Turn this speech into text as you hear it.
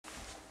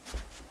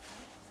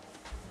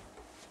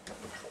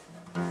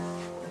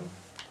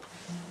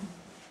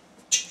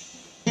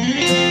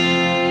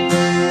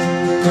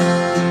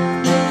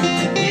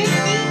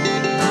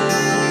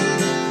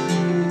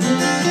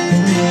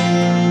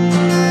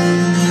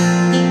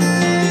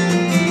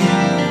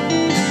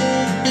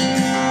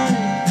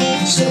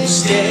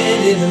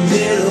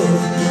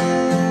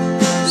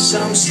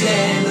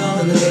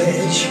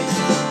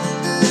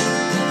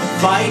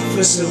fight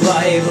for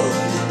survival,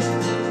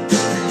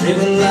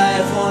 living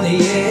life on the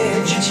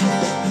edge.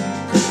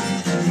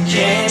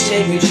 Can't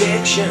take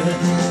rejection,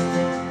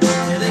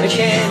 I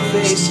can't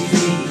face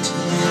defeat.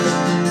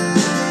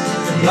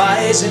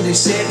 Lies and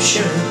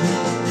deception,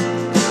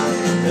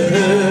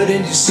 hurt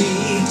and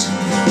deceit.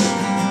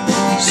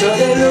 So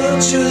they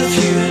look to the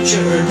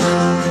future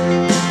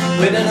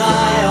with an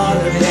eye on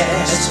the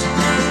past.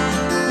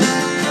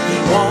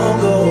 It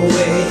won't go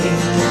away,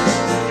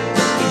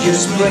 you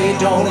just pray it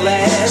don't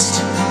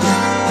last.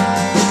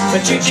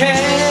 But you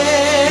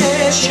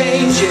can't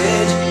change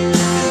it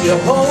your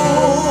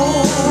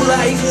whole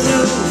life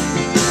through.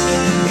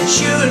 It's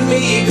you and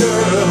me,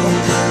 girl,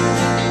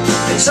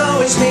 it's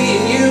always me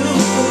and you.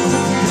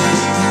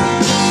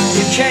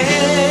 You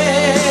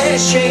can't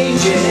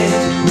change it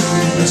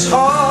as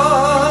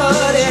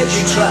hard as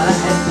you try.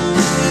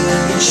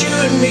 It's you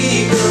and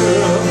me,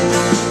 girl,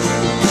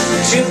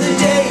 till the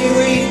day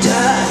we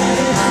die.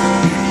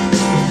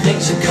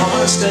 Things are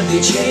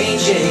constantly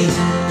changing,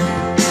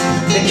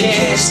 they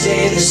can't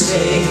stay the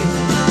same.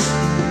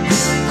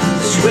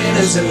 There's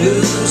winners and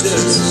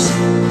losers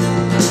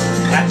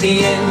at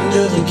the end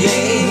of the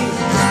game.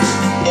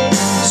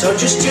 So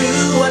just do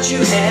what you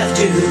have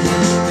to,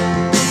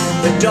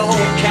 but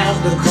don't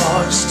count the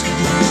cost.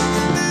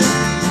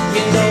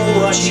 You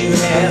know what you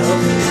have,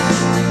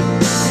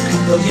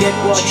 forget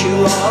what you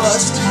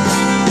lost.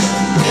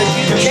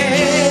 You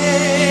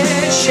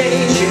can't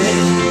change it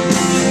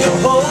your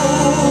whole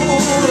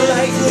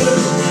life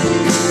through.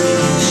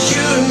 It's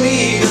you and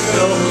me,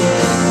 girl,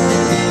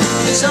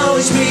 it's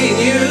always me and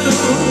you.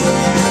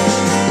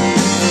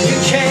 You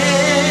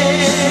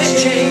can't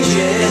change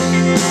it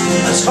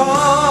as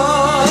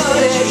hard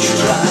as you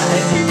try.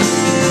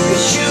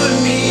 It's you and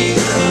me,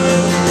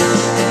 girl,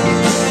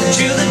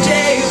 till the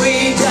day we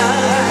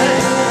die.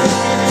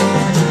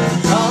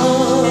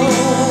 Oh,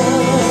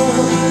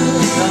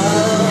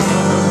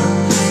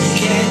 you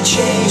can't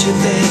change a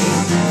thing.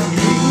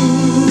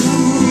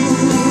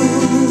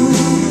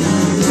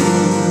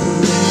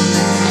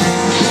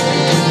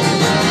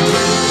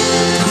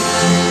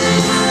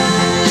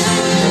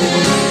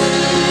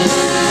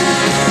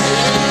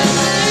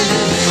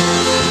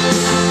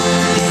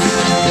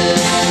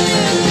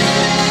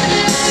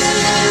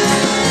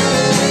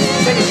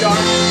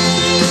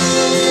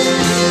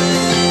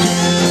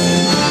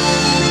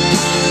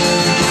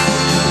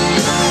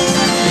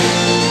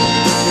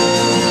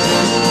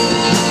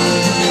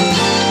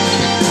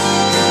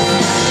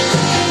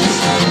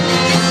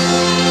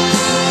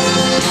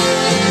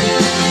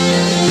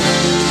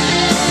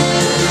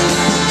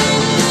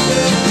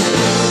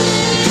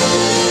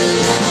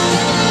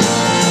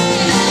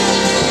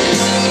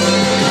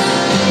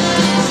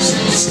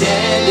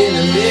 Stand in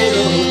the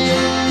middle,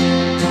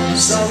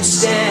 some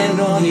stand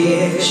on the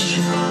edge.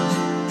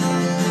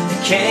 They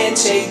can't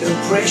take the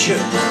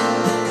pressure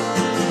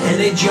and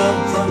they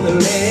jump from the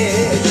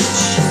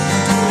ledge.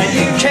 And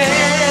you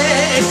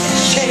can't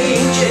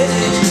change it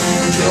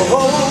your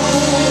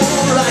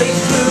whole life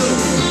through.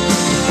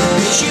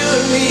 It's you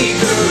and me,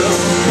 girl,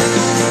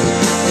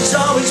 it's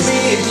always me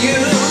and you.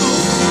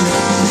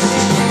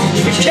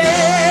 You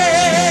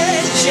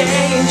can't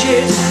change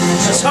it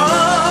as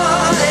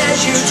hard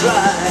as you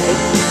try.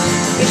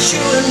 It's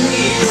you and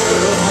me,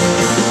 girl,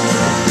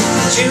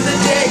 till the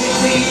day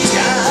we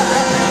die.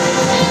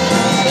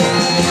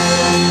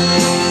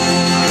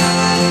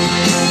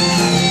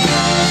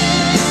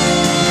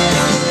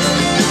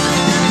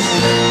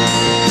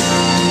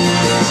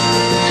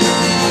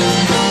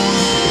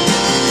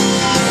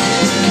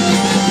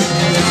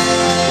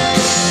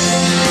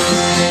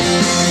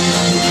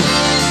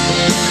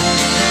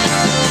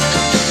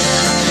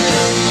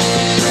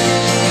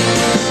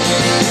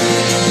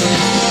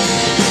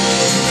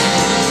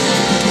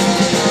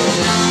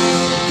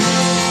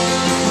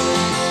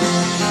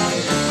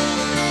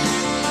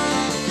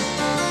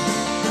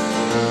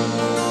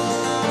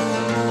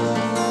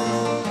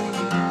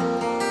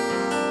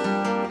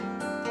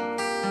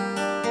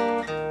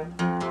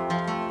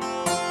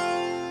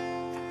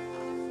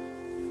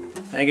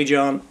 Thank you,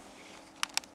 John.